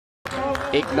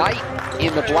Ignite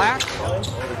in the black,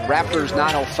 Raptors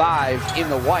 905 in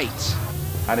the white.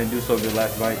 I didn't do so good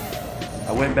last night.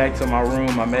 I went back to my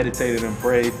room, I meditated and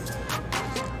prayed,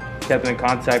 kept in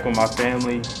contact with my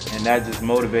family, and that just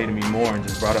motivated me more and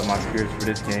just brought up my spirits for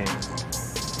this game.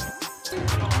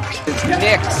 It's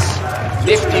Nix,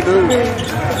 nifty move.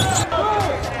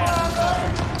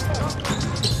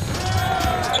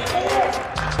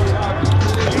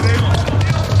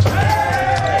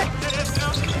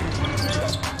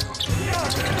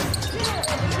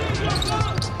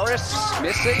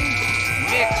 Missing,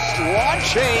 Nix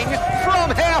launching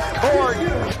from half court.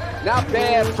 Not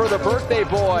bad for the birthday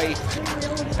boy.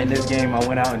 In this game, I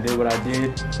went out and did what I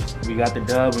did. We got the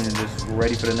dub and just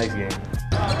ready for the next game.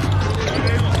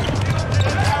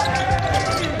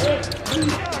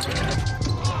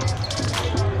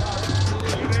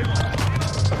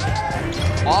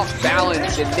 Off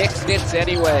balance, and Nix hits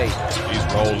anyway.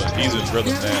 He's rolling. He's in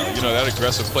rhythm now. You know, that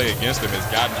aggressive play against him has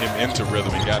gotten him into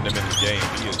rhythm and gotten him in the game.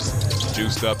 He is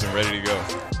juiced up and ready to go.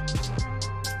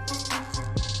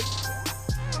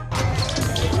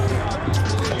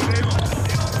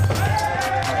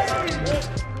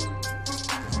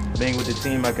 Being with the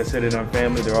team, I consider them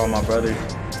family. They're all my brothers.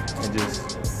 And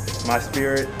just my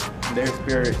spirit, their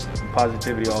spirit,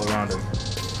 positivity all around us.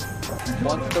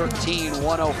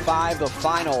 113-105 the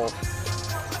final.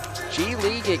 G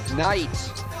League Ignite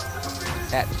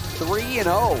at 3-0.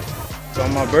 So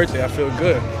on my birthday, I feel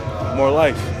good. More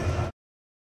life.